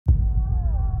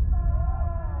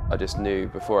I just knew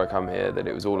before I come here that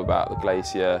it was all about the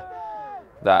glacier,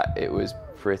 that it was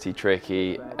pretty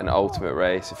tricky, an ultimate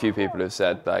race. A few people have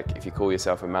said, like, if you call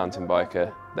yourself a mountain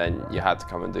biker, then you had to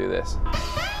come and do this.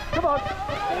 Come on,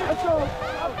 let's go.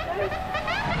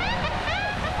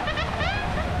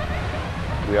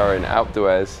 We are in Alpe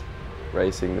d'Huez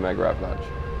racing the Megavalanche.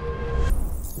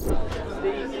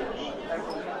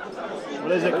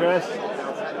 What is it, Chris?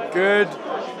 Good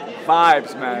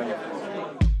vibes, man.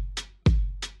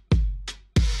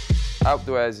 Alpe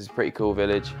d'Huez is a pretty cool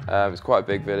village. It's quite a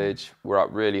big village. We're up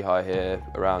really high here,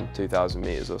 around 2,000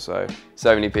 meters or so.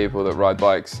 So many people that ride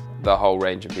bikes, the whole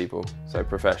range of people. So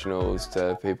professionals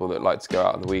to people that like to go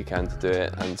out on the weekend to do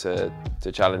it and to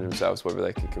challenge themselves whether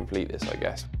they could complete this, I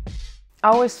guess. I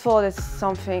always thought it's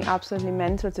something absolutely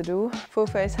mental to do. Full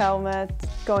face helmet,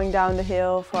 going down the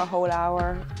hill for a whole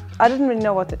hour. I didn't really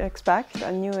know what to expect.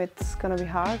 I knew it's gonna be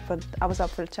hard, but I was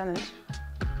up for the challenge.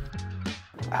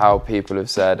 How people have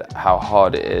said how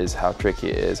hard it is, how tricky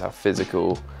it is, how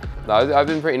physical. I've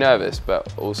been pretty nervous,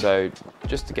 but also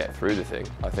just to get through the thing,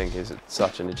 I think is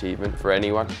such an achievement for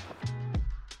anyone.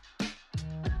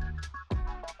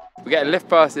 We're getting lift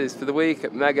passes for the week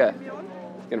at Mega.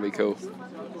 It's gonna be cool.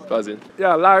 Buzzing.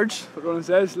 Yeah, large, what Ronan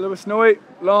says. A little bit snowy,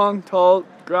 long, tall,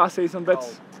 grassy, some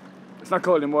bits. It's not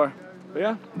cold anymore. But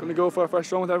yeah, gonna go for a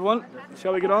first run with everyone.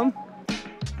 Shall we get on?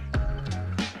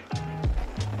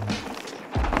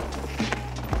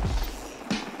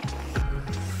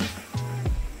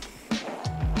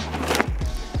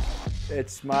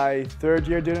 It's my third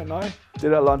year doing it now.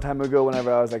 Did it a long time ago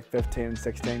whenever I was like 15,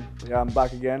 16. Yeah, I'm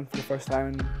back again for the first time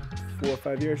in 4 or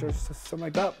 5 years or something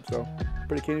like that. So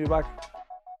pretty keen to be back.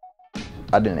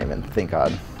 I didn't even think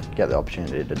I'd get the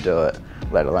opportunity to do it,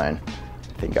 let alone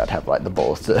think I'd have like the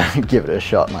balls to give it a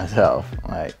shot myself.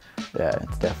 Like, yeah,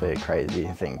 it's definitely a crazy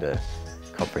thing to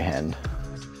comprehend.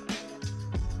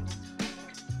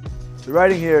 The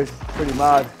riding here is pretty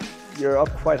mad. You're up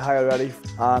quite high already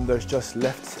and there's just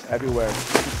lifts everywhere.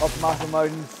 Up massive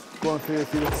mountains, going through a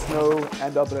field of snow,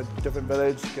 end up in a different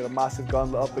village, get a massive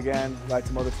gondola up again, ride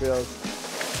some other trails.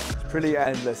 It's pretty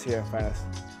endless here, in fairness.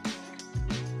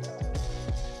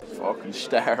 Fucking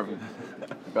starving.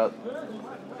 Got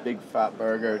big fat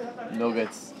burger,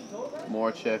 nuggets,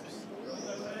 more chips.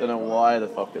 Don't know why the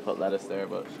fuck they put lettuce there,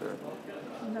 but sure.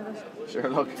 Sure,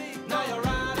 look.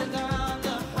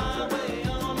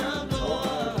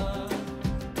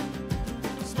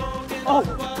 Oh!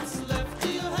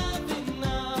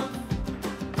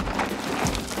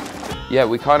 Yeah,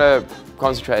 we kind of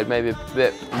concentrated maybe a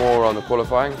bit more on the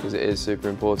qualifying because it is super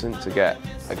important to get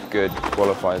a good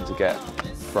qualifying to get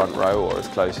front row or as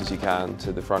close as you can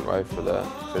to the front row for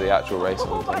the actual race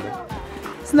on Sunday.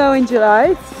 Snow in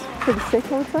July, it's pretty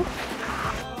sick also.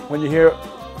 When you're here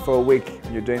for a week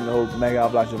and you're doing the whole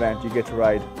Megavalanche event, you get to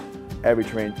ride every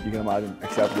terrain you can imagine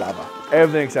except lava.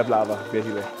 Everything except lava,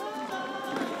 basically.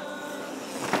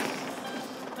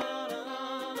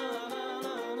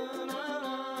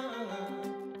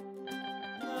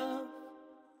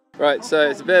 Right, so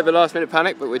it's a bit of a last minute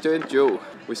panic, but we're doing dual.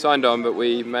 We signed on, but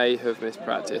we may have missed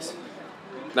practice.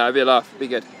 No, it'll be a laugh, be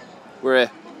good. We're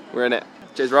here, we're in it.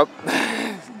 Cheers, Rob.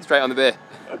 Straight on the beer.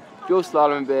 Dual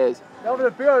slalom and beers. Over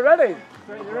the beer already?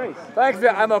 Straight in the race. Thanks, mate.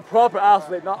 I'm a proper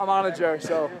athlete, not a manager,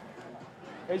 so.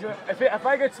 If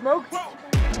I get smoked.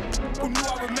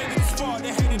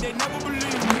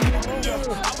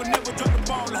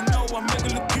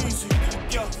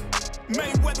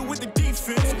 Mayweather with the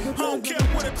defense. I don't care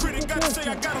what a critic got to say,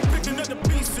 I got him picking up the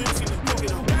pieces.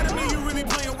 That mean you really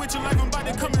playing with your life, I'm about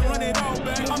to come and run it all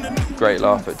back. Great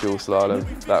laugh at dual slalom,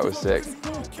 that was sick.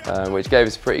 Which gave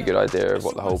us a pretty good idea of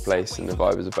what the whole place and the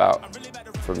vibe was about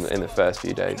in the first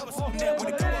few days.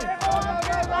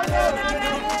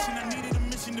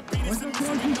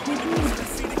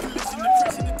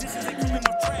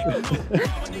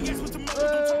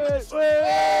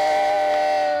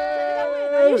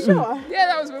 Sure. Yeah,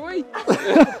 that was my wee.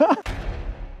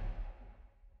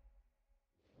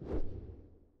 Do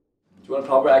you want a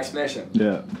proper explanation?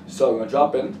 Yeah. So we're going to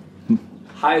drop in,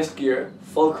 highest gear,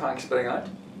 full crank spinning out,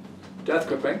 death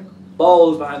gripping,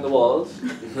 balls behind the walls,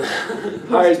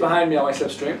 Harry's behind me on my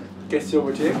slipstream, gets you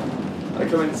over to you, I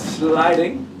come in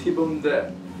sliding, T-bone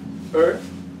the earth,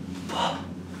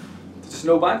 to the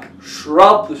snowbank,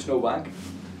 shrub the snowbank,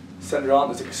 send it on,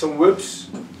 there's like some whoops,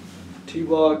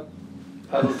 T-bog,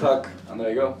 pedal tuck, and there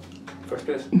you go, first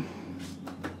place.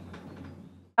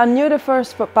 I knew the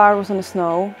first bar was on the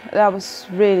snow. That was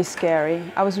really scary.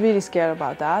 I was really scared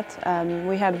about that.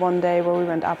 We had one day where we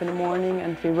went up in the morning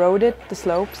and we rode it, the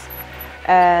slopes.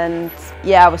 And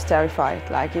yeah, I was terrified.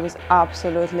 Like, it was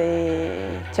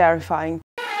absolutely terrifying.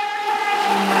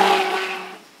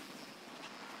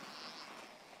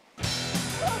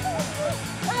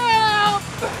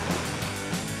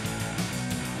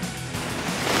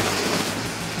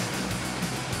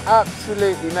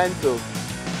 Absolutely mental.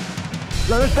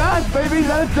 Let it dance, baby,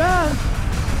 let it dance!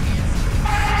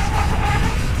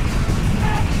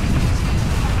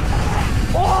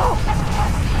 Oh!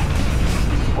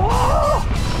 Oh!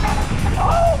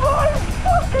 Oh my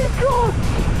fucking god!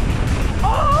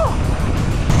 Oh!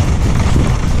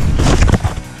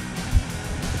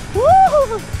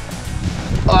 Woo!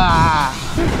 Ah!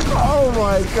 Oh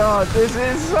my god, this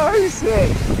is so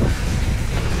sick!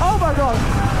 Oh my god!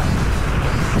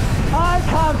 I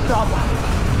can't stop!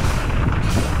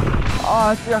 Oh,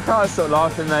 I can't stop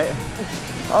laughing, mate.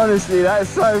 Honestly, that is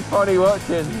so funny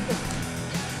watching.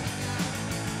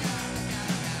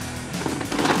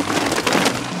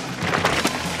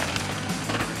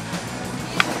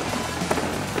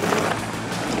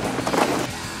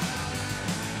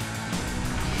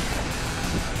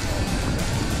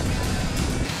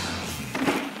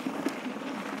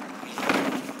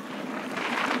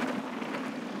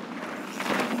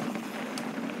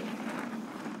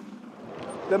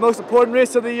 The most important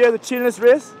race of the year, the chainless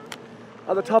race.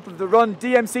 At the top of the run,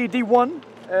 DMC D1.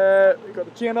 We've got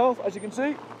the chain off, as you can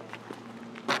see.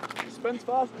 Spins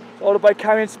fast. All about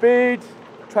carrying speed.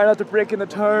 Try not to break in the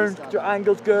turn. Your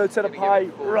angle's good, set up high,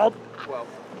 rub.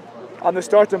 On the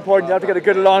starting point, you have to get a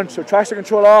good launch. So traction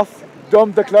control off,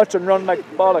 dump the clutch and run like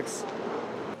bollocks.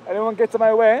 Anyone gets in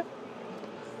my way,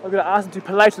 I'm going to ask them to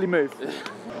politely move.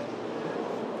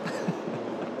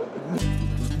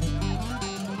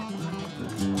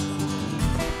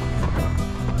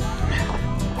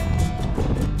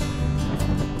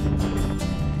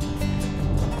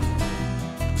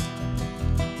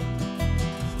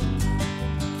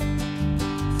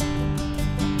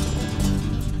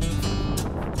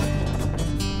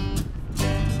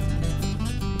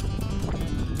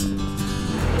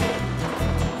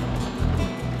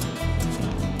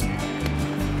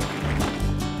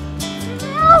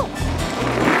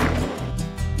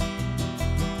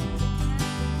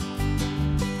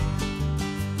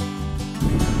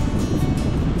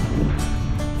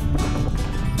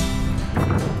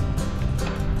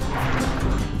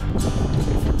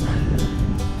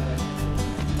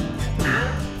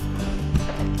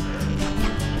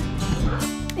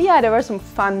 Yeah, there were some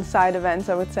fun side events,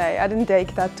 I would say. I didn't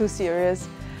take that too serious.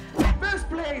 First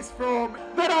place from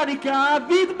Veronika,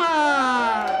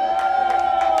 Widman!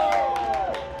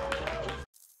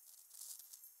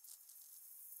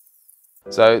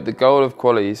 So the goal of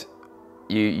qualies,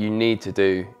 you need to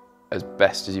do as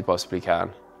best as you possibly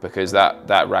can, because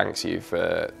that ranks you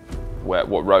for what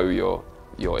row you're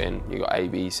in. You got A,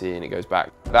 B, C, and it goes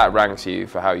back. That ranks you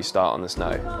for how you start on the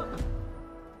snow.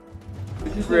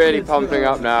 Really pumping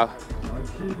up now.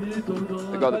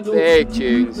 We've got the big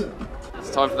tunes.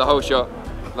 It's time for the whole shot.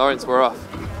 Lawrence, we're off.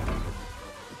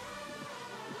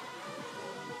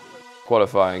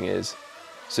 Qualifying is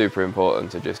super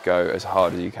important to just go as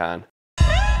hard as you can.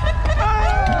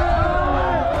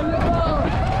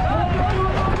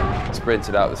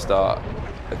 Sprinted out the start,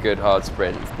 a good hard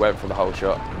sprint, went for the whole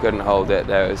shot, couldn't hold it.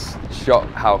 There was shot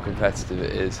how competitive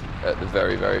it is at the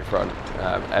very, very front.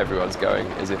 Everyone's going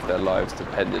as if their lives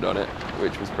depended on it,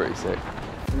 which was pretty sick.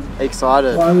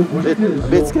 Excited, a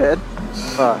bit scared,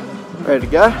 but ready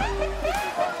to go.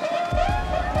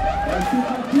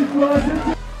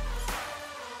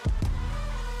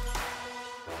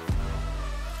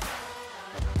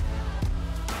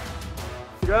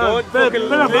 Don't fucking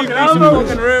leave me some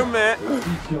fucking room, mate.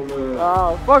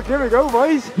 Oh, fuck, here we go,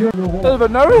 boys. A little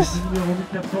bit nervous.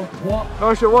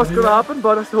 Not sure what's going to happen,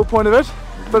 but that's the whole point of it.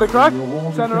 Bit of crack,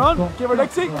 send her on, give her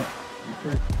Dixie.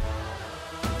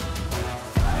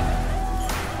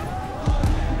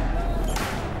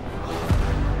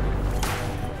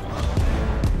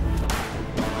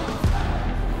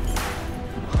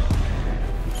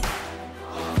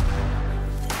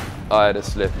 I had a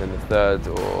slip in the third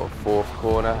or fourth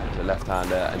corner, the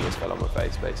left-hander, and just fell on my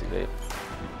face, basically.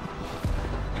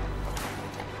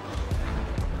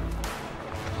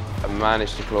 I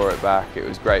managed to claw it back. It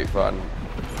was great fun.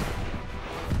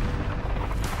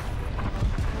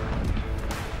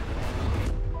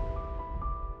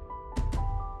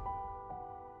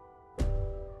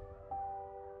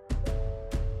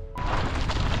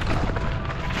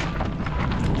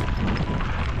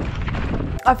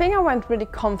 I think I went really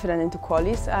confident into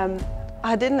qualies.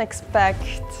 I didn't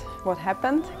expect what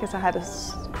happened because I had a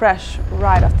crash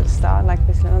right after the start. Like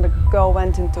basically another girl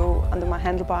went under my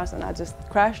handlebars and I just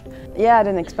crashed. Yeah, I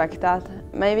didn't expect that.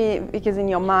 Maybe because in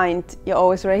your mind you're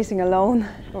always racing alone.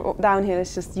 Down here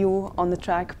it's just you on the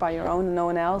track by your own and no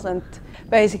one else. And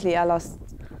basically I lost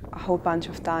a whole bunch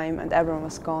of time and everyone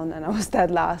was gone and I was dead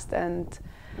last, and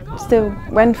still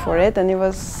went for it, and it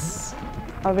was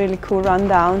a really cool run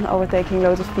down, overtaking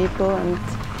loads of people. And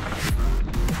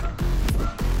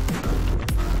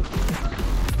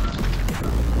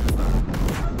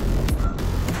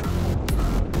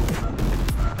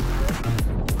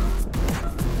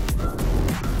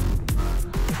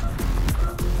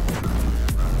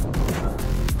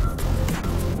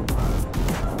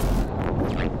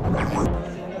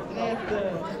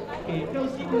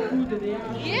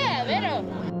yeah, Vero.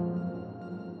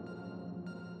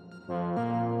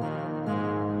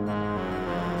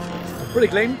 Pretty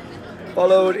clean.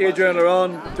 Followed Adrian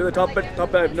around to the top bit.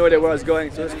 Top bit, I have no idea where I was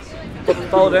going, so just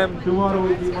followed him.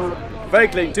 Very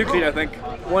clean, too clean I think.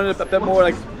 Wanted a bit more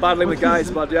like battling with guys,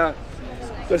 but yeah.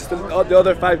 Just the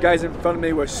other 5 guys in front of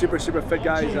me were super fit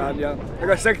guys, and yeah, I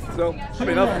got 6th, so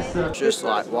happy enough. Just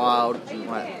like wild,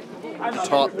 like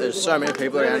top. There's so many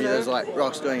people around you. There's like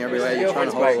rocks going everywhere. You're trying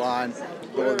to hold a line.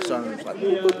 All of a sudden, it's like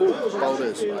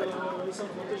boulders, like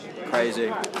crazy.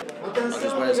 I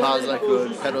just went as hard as I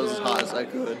could, pedals as hard as I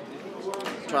could.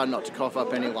 Tried not to cough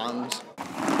up any lungs.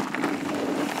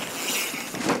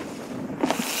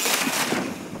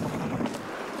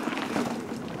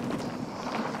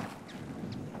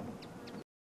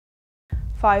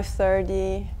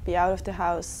 "5:30, be out of the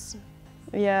house."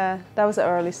 Yeah, that was an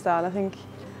early start. I think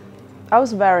I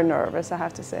was very nervous, I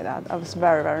have to say that. I was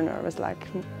very nervous, like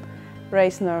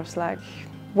race nerves, like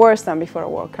worse than before a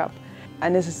World Cup.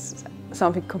 And this is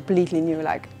something completely new,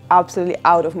 like absolutely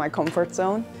out of my comfort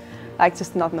zone. Like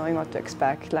just not knowing what to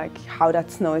expect, like how that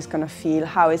snow is gonna feel,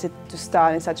 how is it to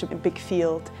start in such a big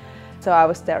field. So I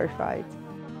was terrified.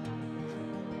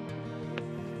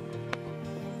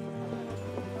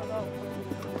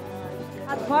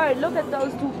 Hard. Look at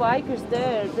those 2 bikers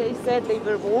there. They said they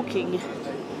were walking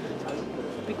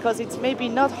because it's maybe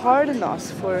not hard enough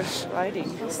for riding.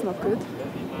 It's not good.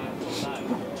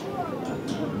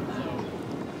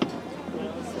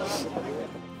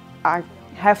 I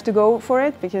have to go for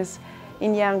it because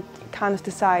in the end it kind of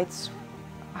decides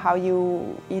how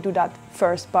you do that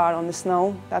first bar on the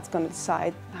snow. That's going to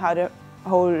decide how the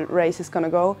whole race is going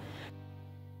to go.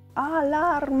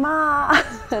 Alarma!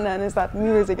 And then it's that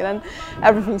music, and then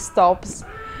everything stops,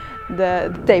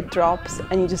 the tape drops,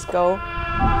 and you just go.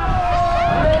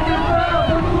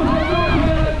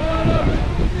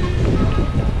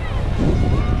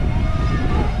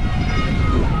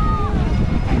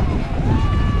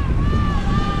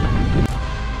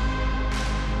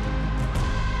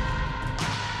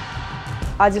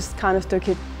 I just kind of took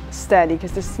it steady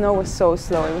because the snow was so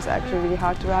slow, it was actually really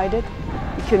hard to ride it.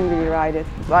 You couldn't really ride it.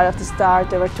 Right after the start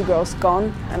there were 2 girls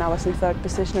gone and I was in 3rd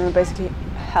position, and I basically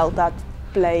held that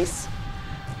place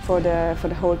for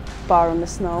the whole bar on the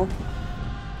snow.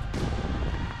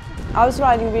 I was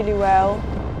riding really well.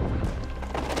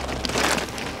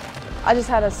 I just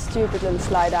had a stupid little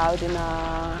slide out in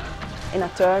a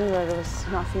turn where there was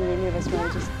nothing really, it was maybe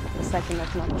just a second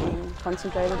of not being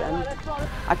concentrated, and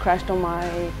I crashed on my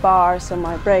bar, so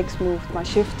my brakes moved, my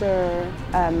shifter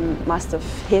must have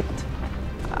hit.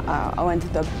 I went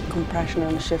into compression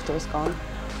and the shifter was gone.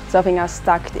 So I think I was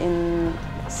stuck in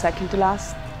 2nd to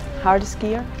last hardest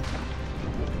gear.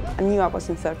 I knew I was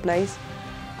in 3rd place.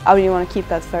 I really want to keep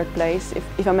that 3rd place.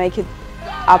 If I make it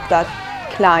up that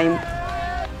climb,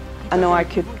 I know I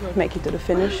could make it to the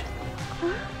finish.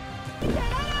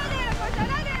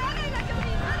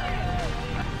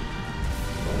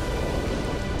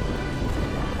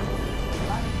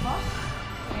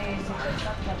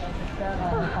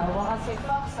 Avoir assez de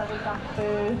force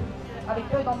avec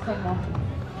peu d'entraînement.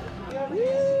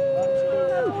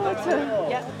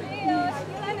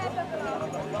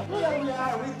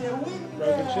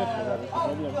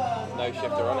 No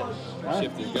shifter on it.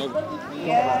 Shifter's gone.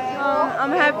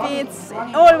 I'm happy. It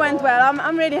all went well.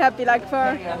 I'm really happy. Like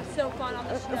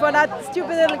for that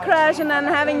stupid little crash and then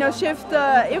having no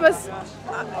shifter, it was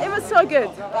so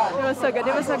good. It was so good.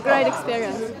 It was a great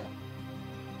experience.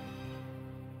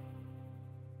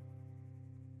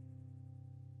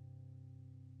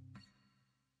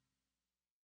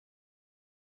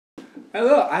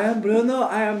 Hello, I am Bruno.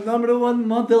 I am #1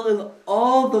 model in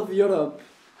all of Europe.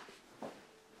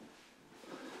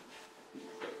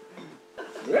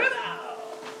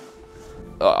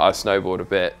 I snowboard a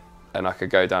bit and I could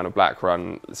go down a black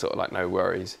run, sort of like no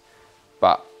worries.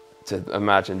 But to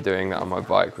imagine doing that on my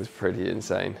bike was pretty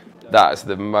insane. That's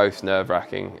the most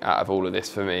nerve-wracking out of all of this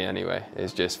for me anyway,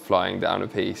 is just flying down a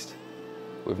piste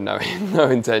with no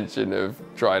intention of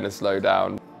trying to slow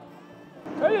down.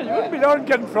 Hey, you wouldn't be down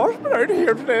getting frostbite out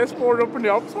here today, pouring up on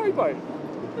the upside, mate.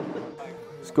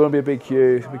 It's going to be a big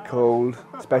queue, it's going to be cold,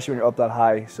 especially when you're up that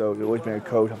high, so you'll always bring a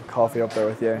coat, have a coffee up there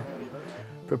with you.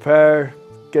 Prepare,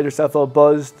 get yourself all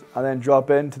buzzed, and then drop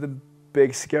into the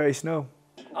big scary snow.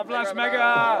 Avalanche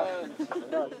Mega!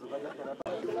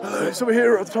 So we're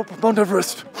here at the top of Mount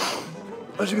Everest.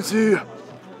 As you can see,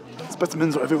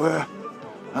 specimens are everywhere,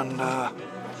 and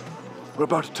we're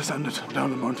about to send it down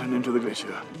the mountain into the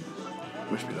glacier.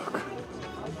 Wish me luck.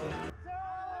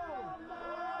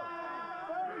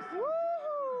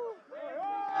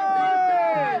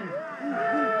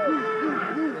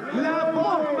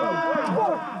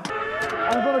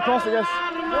 I'm going across, I guess.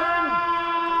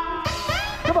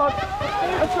 Come on,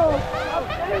 let's go.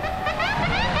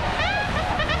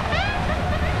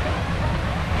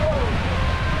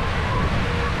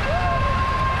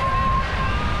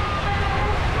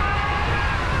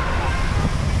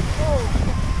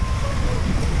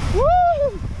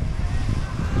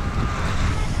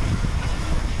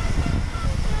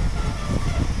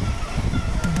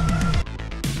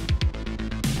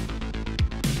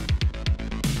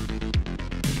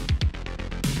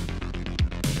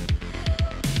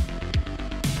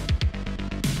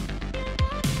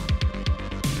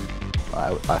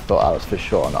 I thought I was for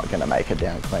sure not going to make it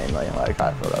down cleanly. Like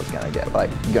I thought I was going to get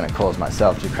going to cause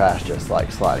myself to crash just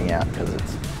like sliding out because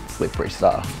it's slippery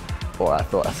stuff, or I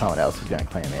thought someone else was going to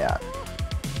clean me out.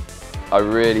 I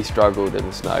really struggled in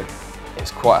the snow.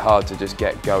 It's quite hard to just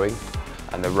get going,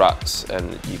 and the ruts,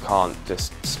 and you can't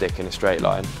just stick in a straight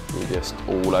line. You're just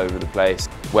all over the place.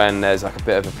 When there's like a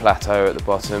bit of a plateau at the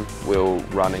bottom, we're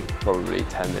running, probably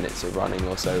 10 minutes of running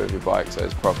or so with your bike, so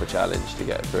it's a proper challenge to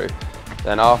get through.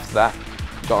 Then after that,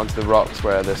 got onto the rocks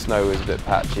where the snow was a bit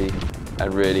patchy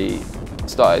and really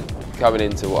started coming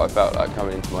into what I felt like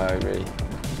coming into my own really.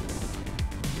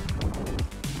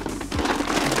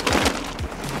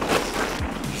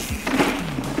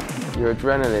 Your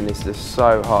adrenaline is just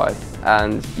so high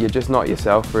and you're just not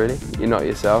yourself really. You're not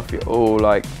yourself, you're all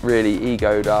like really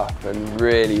egoed up and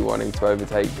really wanting to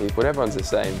overtake people. Everyone's the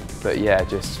same, but yeah,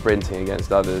 just sprinting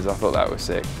against others, I thought that was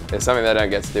sick. It's something they don't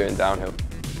get to do in downhill.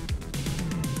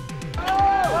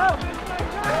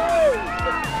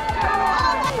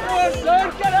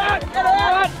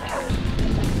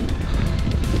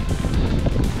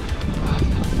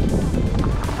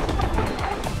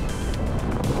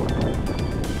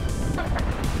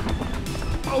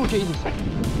 Oh Jesus,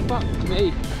 fuck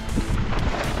me.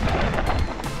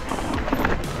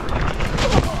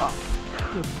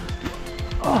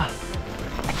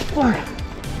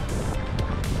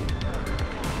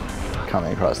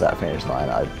 Coming across that finish line,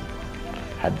 I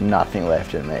had nothing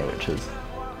left in me, which is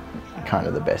kind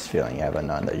of the best feeling ever,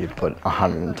 knowing that you've put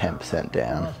 110%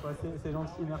 down.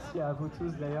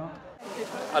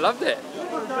 I loved it.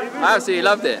 I absolutely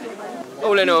loved it.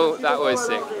 All in all, that was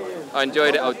sick. I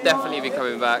enjoyed it. I'll definitely be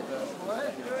coming back.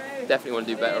 Definitely want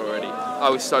to do better already. I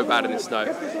was so bad in the snow.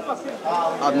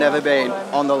 I've never been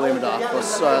on the limiter for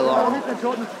so long,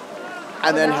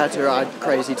 and then had to ride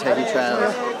crazy techie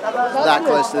trails that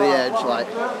close to the edge. Like,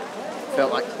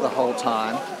 felt like the whole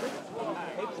time.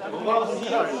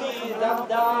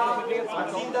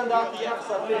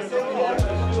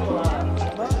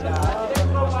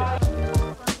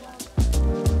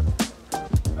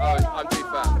 Oh, I'm too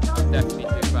fat. I'm definitely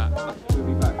too fat. We'll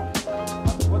be back.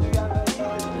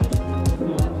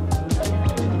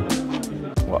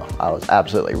 Well, I was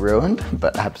absolutely ruined,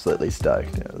 but absolutely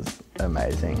stoked. It was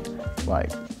amazing.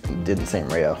 Like, it didn't seem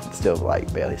real. It still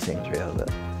like barely seems real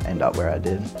to end up where I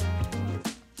did.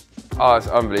 Oh, it's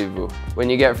unbelievable. When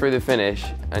you get through the finish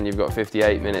and you've got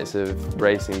 58 minutes of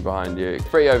racing behind you, it's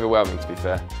pretty overwhelming to be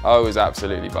fair. I was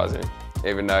absolutely buzzing,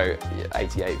 even though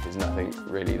 88th is nothing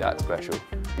really that special.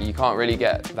 You can't really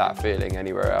get that feeling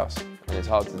anywhere else, and it's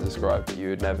hard to describe, but you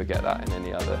would never get that in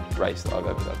any other race that I've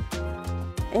ever done.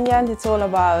 In the end, it's all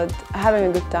about having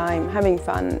a good time, having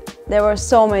fun. There were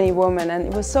so many women, and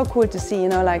it was so cool to see, you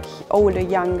know, like older,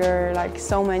 younger, like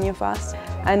so many of us.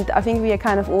 And I think we are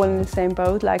kind of all in the same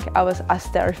boat. Like I was as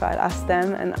terrified as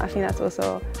them, and I think that's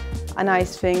also a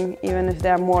nice thing, even if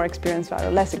they're more experienced rider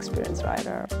or less experienced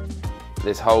rider.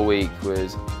 This whole week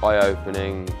was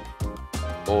eye-opening,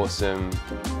 awesome,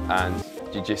 and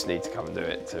you just need to come and do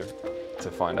it to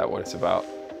find out what it's about.